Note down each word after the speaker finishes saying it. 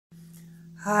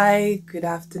Hi, good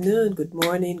afternoon, good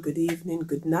morning, good evening,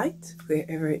 good night,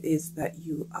 wherever it is that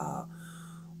you are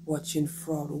watching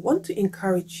from. I want to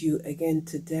encourage you again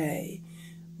today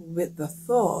with the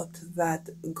thought that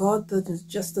God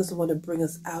doesn't want to bring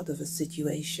us out of a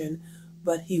situation,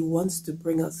 but He wants to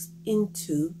bring us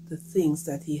into the things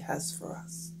that He has for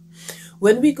us.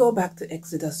 When we go back to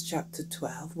Exodus chapter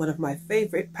 12, one of my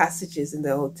favorite passages in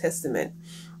the Old Testament,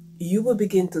 you will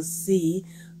begin to see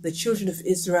the children of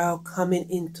Israel coming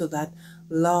into that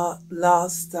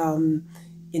last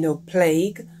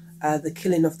plague, the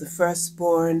killing of the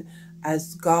firstborn,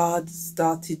 as God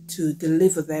started to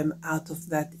deliver them out of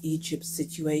that Egypt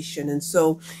situation. And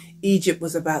so Egypt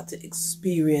was about to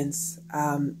experience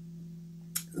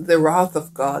the wrath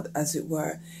of God, as it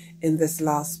were, in this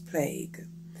last plague.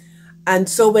 And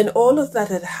so when all of that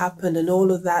had happened and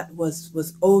all of that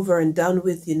was over and done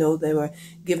with, they were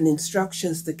given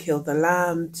instructions to kill the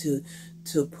lamb, to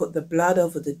put the blood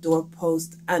over the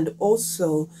doorpost, and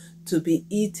also to be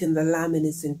eating the lamb in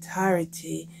its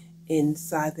entirety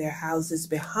inside their houses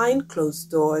behind closed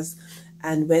doors.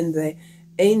 And when the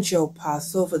angel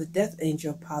passed over, the death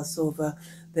angel passed over,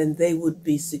 then they would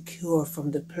be secure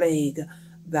from the plague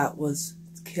that was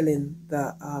killing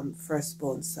the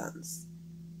firstborn sons.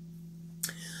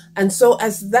 And so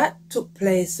as that took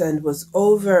place and was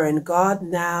over, and God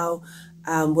now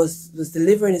was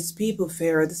delivering his people,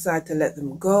 Pharaoh decided to let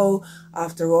them go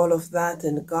after all of that,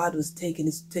 and God was take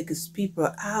his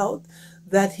people out,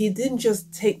 that he didn't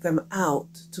just take them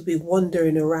out to be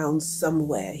wandering around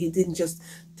somewhere. He didn't just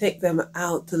take them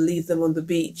out to leave them on the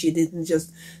beach. He didn't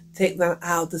just take them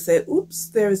out to say, oops,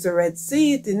 there's the Red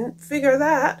Sea. He didn't figure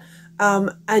that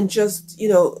and just,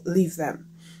 leave them.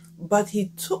 But he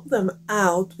took them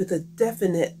out with a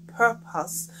definite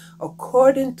purpose,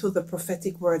 according to the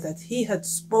prophetic word that he had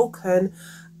spoken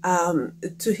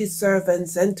to his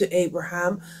servants and to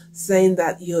Abraham, saying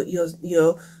that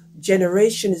your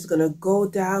generation is going to go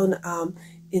down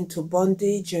into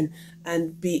bondage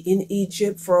and be in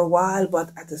Egypt for a while,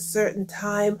 but at a certain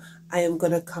time I am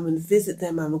going to come and visit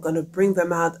them. I'm going to bring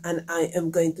them out, and I am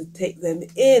going to take them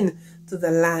in to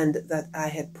the land that I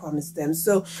had promised them.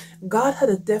 So God had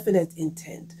a definite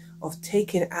intent of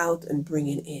taking out and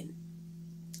bringing in.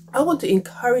 I want to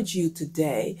encourage you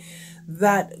today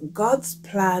that God's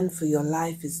plan for your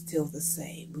life is still the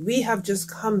same. We have just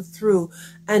come through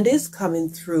and is coming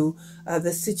through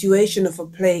the situation of a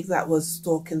plague that was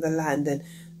stalking the land, and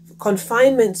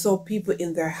confinement saw people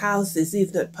in their houses,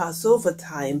 even at Passover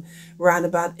time, around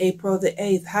about April the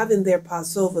 8th, having their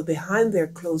Passover behind their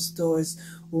closed doors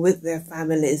with their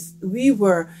families. We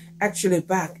were actually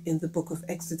back in the book of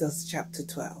Exodus chapter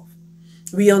 12.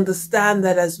 We understand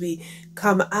that as we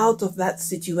come out of that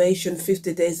situation,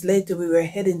 50 days later, we were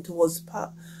heading towards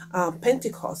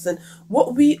Pentecost. And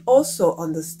what we also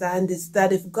understand is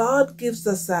that if God gives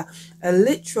us a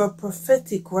literal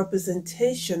prophetic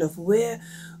representation of where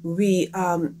we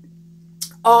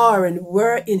are and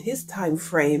were in his time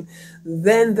frame,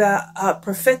 then the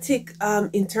prophetic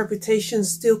interpretations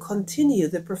still continue.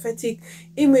 The prophetic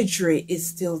imagery is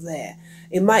still there.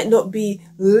 It might not be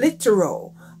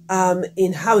literal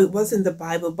in how it was in the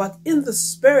Bible, but in the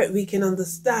spirit we can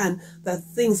understand that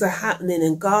things are happening,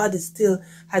 and God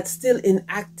had still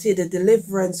enacted a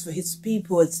deliverance for his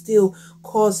people. It still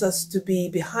caused us to be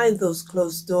behind those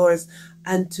closed doors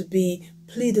and to be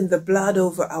pleading the blood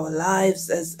over our lives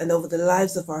and over the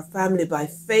lives of our family by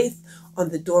faith on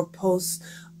the doorposts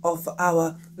of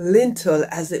our lintel,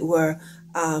 as it were,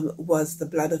 was the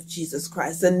blood of Jesus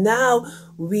Christ. And now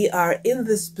we are in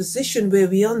this position where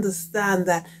we understand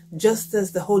that just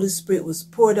as the Holy Spirit was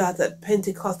poured out at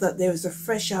Pentecost, that there is a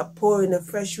fresh outpouring, a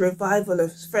fresh revival, a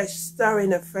fresh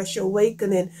stirring, a fresh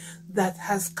awakening that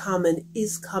has come and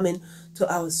is coming to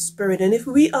our spirit. And if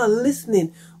we are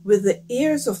listening with the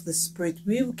ears of the Spirit,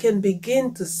 we can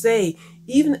begin to say,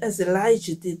 even as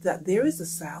Elijah did, that there is a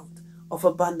sound of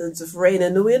abundance of rain.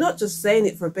 And we're not just saying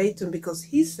it verbatim because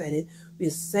he said it,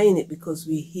 we're saying it because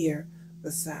we hear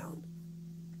the sound.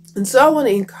 And so I want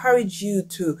to encourage you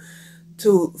to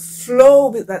flow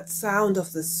with that sound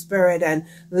of the Spirit and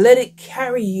let it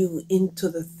carry you into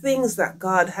the things that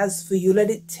God has for you.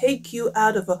 Let it take you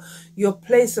out of your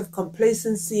place of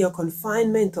complacency or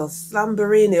confinement or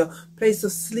slumbering, or place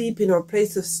of sleeping or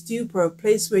place of stupor, or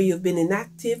place where you've been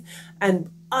inactive,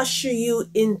 and usher you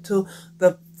into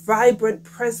the vibrant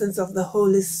presence of the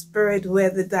Holy Spirit, where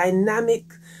the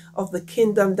dynamics of the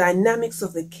kingdom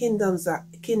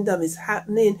is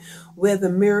happening, where the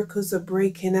miracles are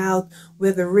breaking out,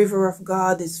 where the river of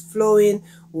God is flowing,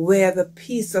 where the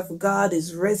peace of God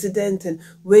is resident, and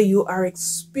where you are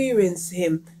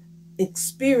experiencing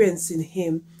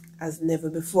him as never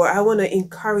before. I want to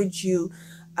encourage you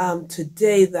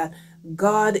today that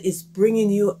God is bringing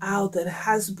you out and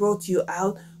has brought you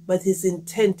out, but his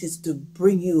intent is to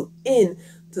bring you in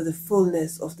to the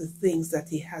fullness of the things that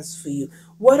he has for you.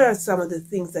 What are some of the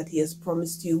things that he has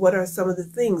promised you? What are some of the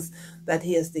things that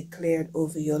he has declared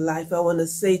over your life? I want to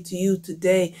say to you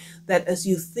today that as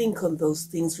you think on those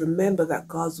things, remember that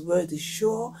God's word is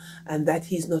sure and that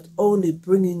he's not only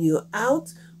bringing you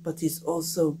out, but he's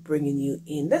also bringing you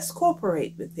in. Let's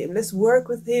cooperate with him. Let's work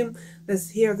with him.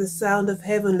 Let's hear the sound of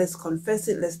heaven. Let's confess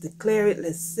it. Let's declare it.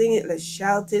 Let's sing it. Let's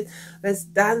shout it. Let's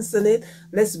dance on it.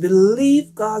 Let's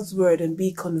believe God's word and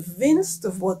be convinced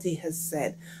of what he has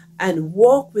said and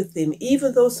walk with him,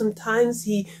 even though sometimes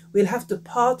he will have to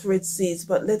part Red Seas.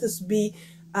 But let us be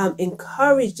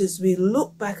encouraged as we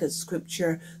look back at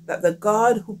scripture that the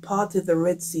God who parted the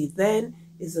Red Sea then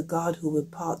is a God who will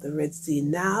part the Red Sea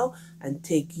now and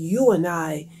take you and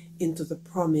I into the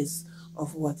promise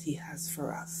of what he has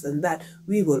for us, and that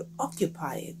we will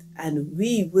occupy it and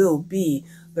we will be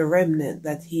the remnant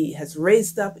that he has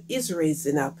raised up, is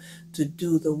raising up to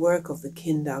do the work of the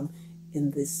kingdom in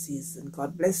this season.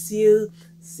 God bless you.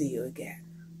 See you again.